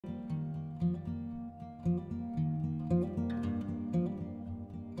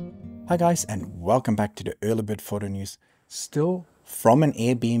Hi guys, and welcome back to the early bird photo news. Still from an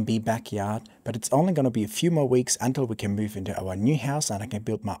Airbnb backyard, but it's only going to be a few more weeks until we can move into our new house and I can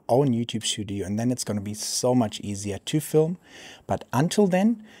build my own YouTube studio, and then it's going to be so much easier to film. But until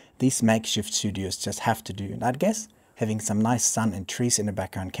then, these makeshift studios just have to do, and I guess having some nice sun and trees in the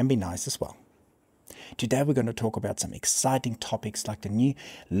background can be nice as well. Today we're going to talk about some exciting topics like the new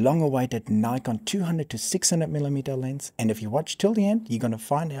long-awaited Nikon 200 to 600mm lens, and if you watch till the end, you're going to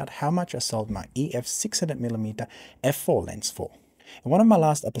find out how much I sold my EF 600mm f4 lens for. In one of my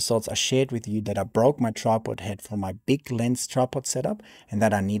last episodes, I shared with you that I broke my tripod head for my big lens tripod setup and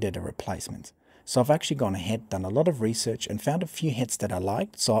that I needed a replacement. So I've actually gone ahead, done a lot of research and found a few heads that I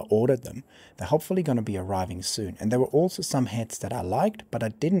liked, so I ordered them. They're hopefully going to be arriving soon. And there were also some heads that I liked, but I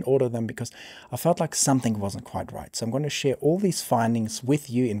didn't order them because I felt like something wasn't quite right. So I'm going to share all these findings with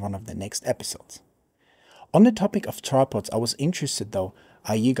you in one of the next episodes. On the topic of tripods, I was interested though,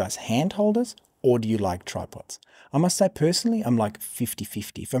 are you guys hand holders or do you like tripods? I must say personally, I'm like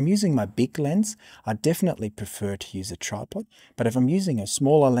 50-50. If I'm using my big lens, I definitely prefer to use a tripod. But if I'm using a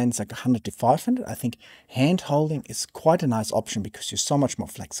smaller lens like 100 to 500, I think hand holding is quite a nice option because you're so much more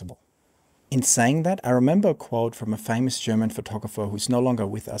flexible. In saying that, I remember a quote from a famous German photographer who's no longer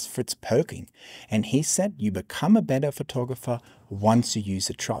with us, Fritz Perking, and he said, "You become a better photographer once you use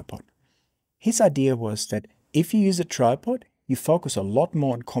a tripod." His idea was that if you use a tripod, you focus a lot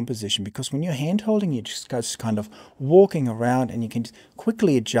more on composition, because when you're hand holding, you're just kind of walking around and you can just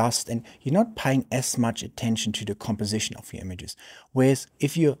quickly adjust and you're not paying as much attention to the composition of your images. Whereas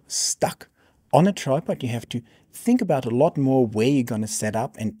if you're stuck on a tripod, you have to think about a lot more where you're going to set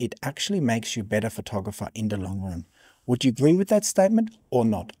up, and it actually makes you a better photographer in the long run. Would you agree with that statement or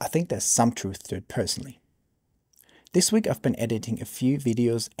not? I think there's some truth to it personally. This week I've been editing a few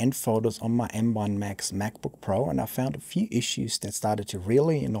videos and photos on my M1 Max MacBook Pro, and I found a few issues that started to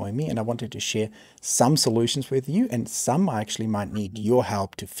really annoy me, and I wanted to share some solutions with you, and some I actually might need your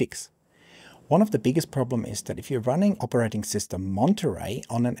help to fix. One of the biggest problems is that if you're running operating system Monterey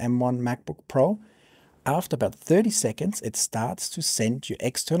on an M1 MacBook Pro, after about 30 seconds it starts to send your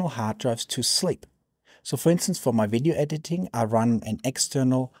external hard drives to sleep. So for instance, for my video editing, I run an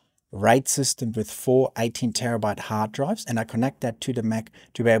external RAID system with 4 18TB hard drives, and I connect that to the Mac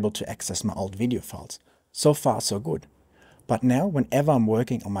to be able to access my old video files. So far so good. But now whenever I'm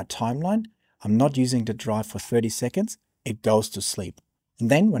working on my timeline, I'm not using the drive for 30 seconds, it goes to sleep. And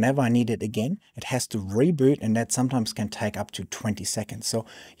then whenever I need it again, it has to reboot, and that sometimes can take up to 20 seconds. So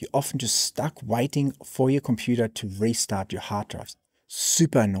you're often just stuck waiting for your computer to restart your hard drives.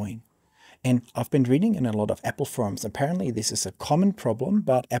 Super annoying. And I've been reading in a lot of Apple forums. Apparently this is a common problem,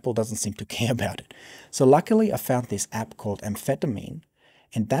 but Apple doesn't seem to care about it. So luckily I found this app called Amphetamine,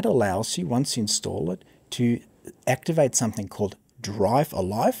 and that allows you, once you install it, to activate something called Drive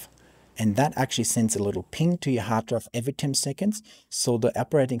Alive, and that actually sends a little ping to your hard drive every 10 seconds, so the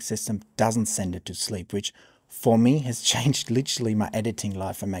operating system doesn't send it to sleep, which for me has changed literally my editing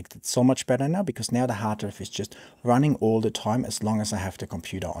life and makes it so much better now, because now the hard drive is just running all the time as long as I have the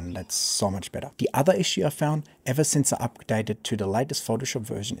computer on. That's so much better. The other issue I found ever since I updated to the latest Photoshop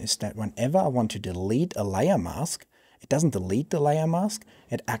version is that whenever I want to delete a layer mask, it doesn't delete the layer mask,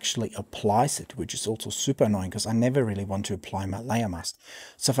 it actually applies it, which is also super annoying because I never really want to apply my layer mask.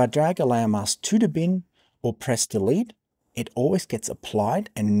 So if I drag a layer mask to the bin or press delete, it always gets applied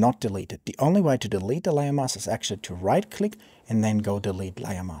and not deleted. The only way to delete the layer mask is actually to right click and then go delete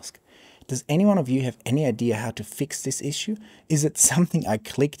layer mask. Does any one of you have any idea how to fix this issue? Is it something I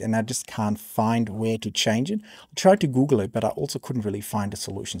clicked and I just can't find where to change it? I tried to Google it, but I also couldn't really find a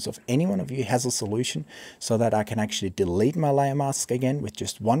solution. So if any one of you has a solution so that I can actually delete my layer mask again with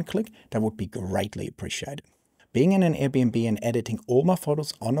just one click, that would be greatly appreciated. Being in an Airbnb and editing all my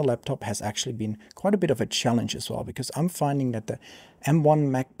photos on a laptop has actually been quite a bit of a challenge as well, because I'm finding that the M1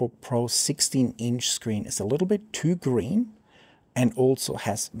 MacBook Pro 16-inch screen is a little bit too green and also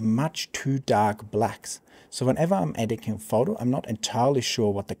has much too dark blacks. So whenever I'm editing a photo, I'm not entirely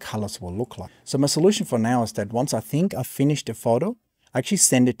sure what the colors will look like. So my solution for now is that once I think I've finished the photo, I actually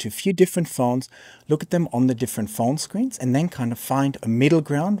send it to a few different phones, look at them on the different phone screens, and then kind of find a middle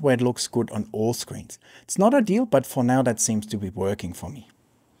ground where it looks good on all screens. It's not ideal, but for now that seems to be working for me.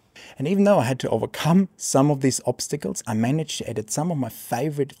 And even though I had to overcome some of these obstacles, I managed to edit some of my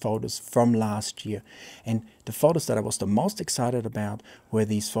favorite photos from last year. And the photos that I was the most excited about were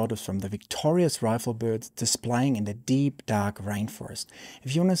these photos from the victorious rifle birds displaying in the deep, dark rainforest.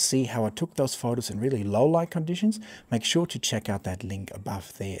 If you want to see how I took those photos in really low light conditions, make sure to check out that link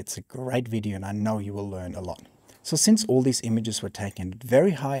above there. It's a great video and I know you will learn a lot. So since all these images were taken at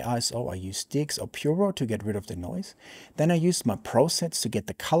very high ISO, I used DX or PureRAW to get rid of the noise. Then I used my PROSETS to get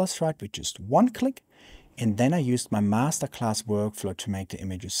the colors right with just one click. And then I used my MASTERCLASS workflow to make the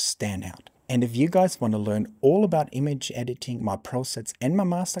images stand out. And if you guys want to learn all about image editing, my PROSETS and my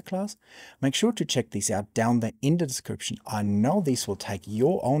MASTERCLASS, make sure to check these out down there in the description. I know these will take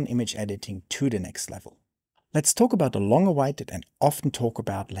your own image editing to the next level. Let's talk about the long-awaited and often talked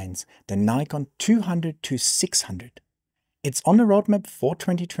about lens, the Nikon 200-600. It's on the roadmap for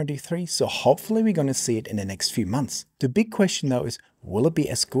 2023, so hopefully we're going to see it in the next few months. The big question though is, will it be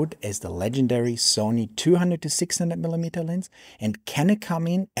as good as the legendary Sony 200-600mm lens, and can it come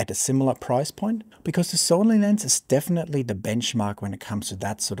in at a similar price point? Because the Sony lens is definitely the benchmark when it comes to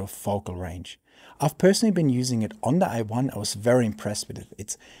that sort of focal range. I've personally been using it on the A1. I was very impressed with it.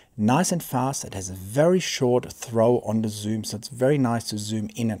 It's nice and fast. It has a very short throw on the zoom, so it's very nice to zoom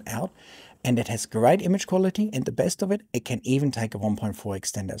in and out. And it has great image quality, and the best of it, it can even take a 1.4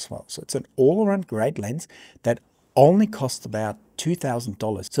 extender as well. So it's an all-around great lens that only costs about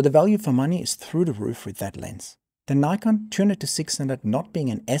 $2,000. So the value for money is through the roof with that lens. The Nikon 200-600 not being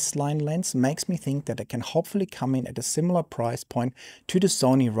an S-line lens makes me think that it can hopefully come in at a similar price point to the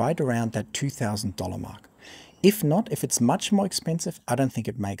Sony right around that $2,000 mark. If not, if it's much more expensive, I don't think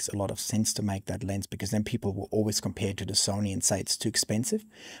it makes a lot of sense to make that lens, because then people will always compare to the Sony and say it's too expensive.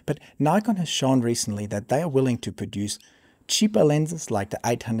 But Nikon has shown recently that they are willing to produce cheaper lenses like the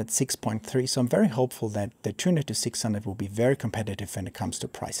 800 6.3, so I'm very hopeful that the 200-600 will be very competitive when it comes to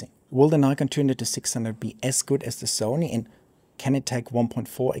pricing. Will the Nikon 200-600 be as good as the Sony, and can it take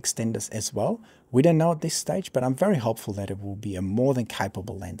 1.4 extenders as well? We don't know at this stage, but I'm very hopeful that it will be a more than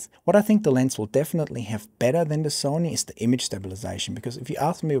capable lens. What I think the lens will definitely have better than the Sony is the image stabilization, because if you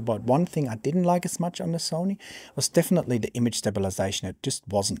ask me about one thing I didn't like as much on the Sony, was definitely the image stabilization. It just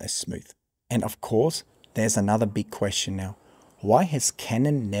wasn't as smooth. And of course, there's another big question now. Why has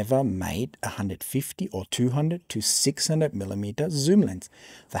Canon never made a 150 or 200-600mm zoom lens?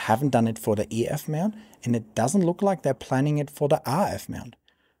 They haven't done it for the EF mount, and it doesn't look like they're planning it for the RF mount.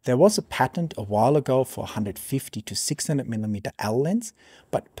 There was a patent a while ago for 150-600mm L lens,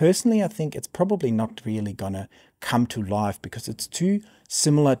 but personally I think it's probably not really gonna come to life because it's too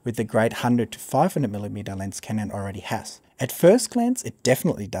similar with the great 100-500mm lens Canon already has. At first glance, it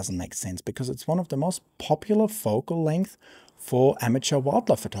definitely doesn't make sense because it's one of the most popular focal length for amateur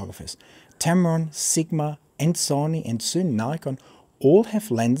wildlife photographers. Tamron, Sigma, and Sony, and soon Nikon all have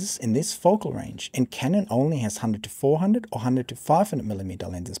lenses in this focal range, and Canon only has 100-400 or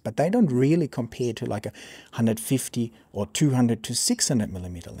 100-500mm lenses, but they don't really compare to like a 150 or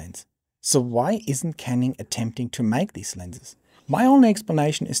 200-600mm lens. So why isn't Canon attempting to make these lenses? My only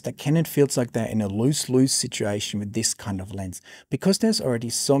explanation is that Canon feels like they're in a lose-lose situation with this kind of lens. Because there's already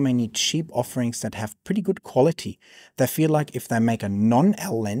so many cheap offerings that have pretty good quality, they feel like if they make a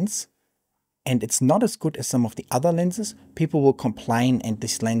non-L lens and it's not as good as some of the other lenses, people will complain and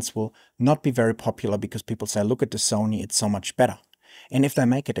this lens will not be very popular because people say, look at the Sony, it's so much better. And if they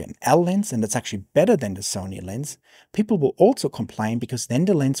make it an L lens and it's actually better than the Sony lens, people will also complain because then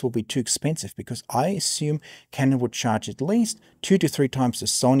the lens will be too expensive, because I assume Canon would charge at least 2 to 3 times the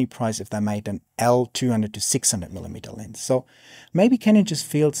Sony price if they made an L 200-600mm lens. So maybe Canon just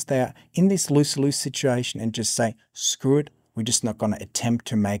feels they're in this lose-lose situation and just say, screw it, we're just not going to attempt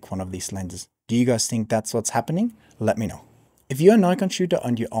to make one of these lenses. Do you guys think that's what's happening? Let me know. If you're a Nikon shooter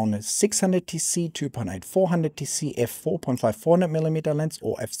and you own a 600TC, 2.8 400TC, f4.5 400mm lens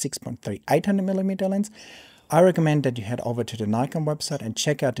or f6.3 800mm lens, I recommend that you head over to the Nikon website and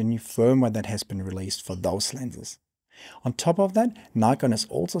check out the new firmware that has been released for those lenses. On top of that, Nikon has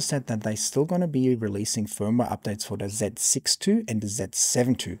also said that they're still going to be releasing firmware updates for the Z6 II and the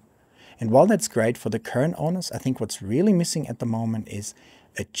Z7 II. And while that's great for the current owners, I think what's really missing at the moment is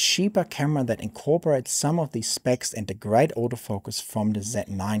a cheaper camera that incorporates some of these specs and the great autofocus from the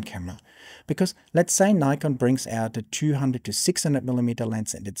Z9 camera. Because let's say Nikon brings out a 200-600mm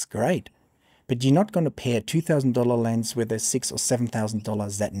lens and it's great, but you're not going to pair a $2,000 lens with a $6,000 or $7,000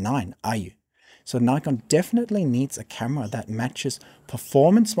 Z9, are you? So Nikon definitely needs a camera that matches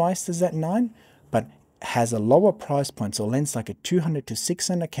performance-wise the Z9, but has a lower price point, so a lens like a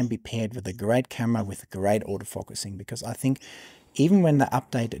 200-600 can be paired with a great camera with great autofocusing, because I think even when they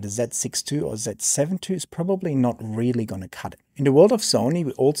update the Z6 II or Z7 II is probably not really going to cut it. In the world of Sony,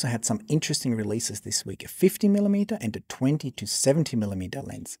 we also had some interesting releases this week, a 50mm and a 20-70mm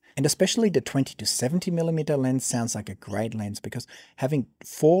lens. And especially the 20-70mm lens sounds like a great lens, because having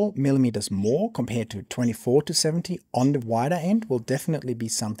 4mm more compared to 24-70 on the wider end will definitely be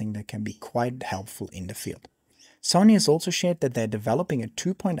something that can be quite helpful in the field. Sony has also shared that they're developing a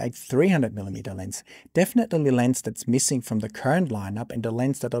 2.8 300mm lens, definitely a lens that's missing from the current lineup and a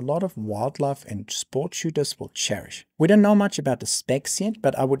lens that a lot of wildlife and sport shooters will cherish. We don't know much about the specs yet,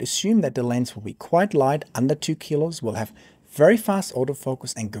 but I would assume that the lens will be quite light, under 2 kilos, will have very fast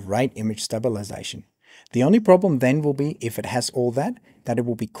autofocus and great image stabilization. The only problem then will be, if it has all that it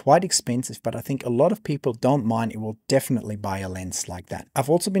will be quite expensive, but I think a lot of people don't mind. It will definitely buy a lens like that. I've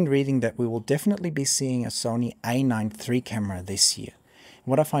also been reading that we will definitely be seeing a Sony A9 III camera this year.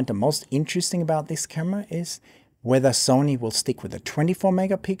 What I find the most interesting about this camera is whether Sony will stick with a 24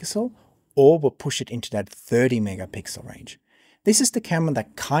 megapixel or will push it into that 30 megapixel range. This is the camera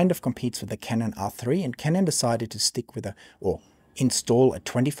that kind of competes with the Canon R3, and Canon decided to stick with install a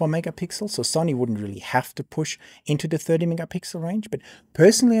 24 megapixel, so Sony wouldn't really have to push into the 30 megapixel range. But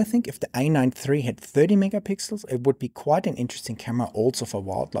personally, I think if the A9 III had 30 megapixels, it would be quite an interesting camera also for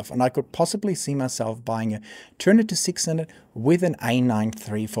wildlife, and I could possibly see myself buying a 200-600 with an A9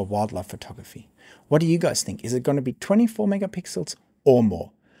 III for wildlife photography. What do you guys think? Is it going to be 24 megapixels or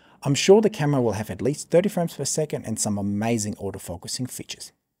more? I'm sure the camera will have at least 30 frames per second and some amazing autofocusing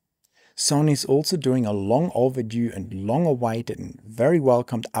features. Sony is also doing a long overdue and long awaited and very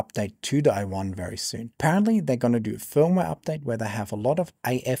welcomed update to the A1 very soon. Apparently they're going to do a firmware update where they have a lot of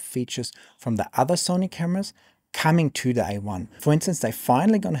AF features from the other Sony cameras coming to the A1. For instance, they're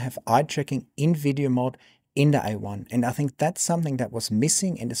finally going to have eye tracking in video mode in the A1, and I think that's something that was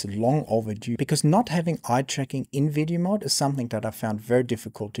missing and is long overdue, because not having eye tracking in video mode is something that I found very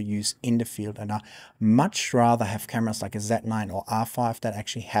difficult to use in the field, and I much rather have cameras like a Z9 or R5 that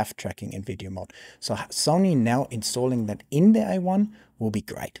actually have tracking in video mode. So Sony now installing that in the A1 will be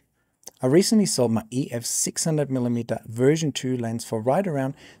great. I recently sold my EF 600mm version 2 lens for right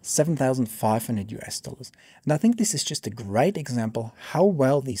around $7,500 US, and I think this is just a great example how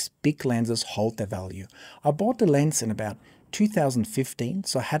well these big lenses hold their value. I bought the lens in about 2015,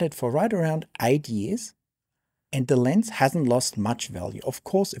 so I had it for right around 8 years, and the lens hasn't lost much value. Of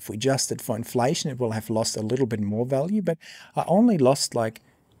course, if we adjust it for inflation, it will have lost a little bit more value, but I only lost like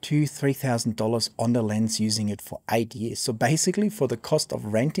 $2,000-3,000 on the lens using it for 8 years. So basically, for the cost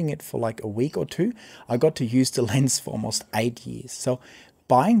of renting it for like a week or two, I got to use the lens for almost 8 years. So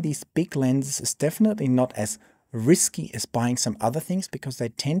buying these big lenses is definitely not as risky as buying some other things, because they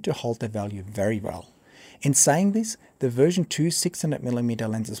tend to hold their value very well. In saying this, the version 2 600mm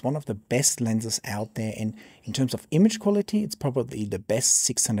lens is one of the best lenses out there, and in terms of image quality, it's probably the best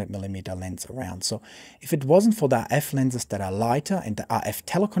 600mm lens around. So if it wasn't for the RF lenses that are lighter and the RF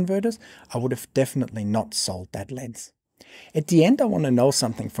teleconverters, I would have definitely not sold that lens. At the end, I want to know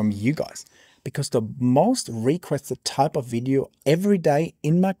something from you guys, because the most requested type of video every day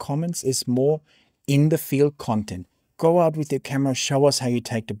in my comments is more in the field content. Go out with your camera, show us how you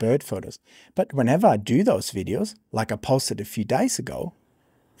take the bird photos. But whenever I do those videos, like I posted a few days ago,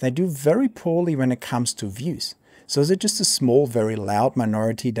 they do very poorly when it comes to views. So is it just a small, very loud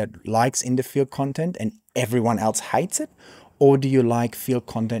minority that likes in the field content and everyone else hates it? Or do you like field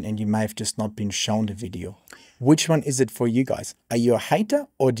content and you may have just not been shown the video? Which one is it for you guys? Are you a hater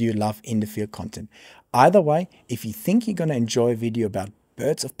or do you love in the field content? Either way, if you think you're going to enjoy a video about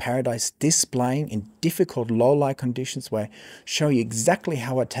birds of paradise displaying in difficult low light conditions, where I show you exactly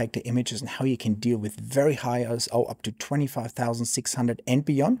how I take the images and how you can deal with very high ISO up to 25,600 and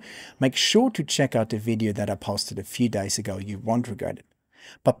beyond, make sure to check out the video that I posted a few days ago. You won't regret it.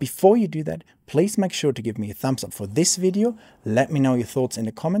 But before you do that, please make sure to give me a thumbs up for this video, let me know your thoughts in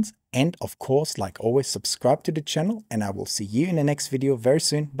the comments, and of course, like always, subscribe to the channel, and I will see you in the next video very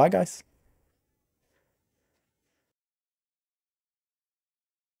soon. Bye guys.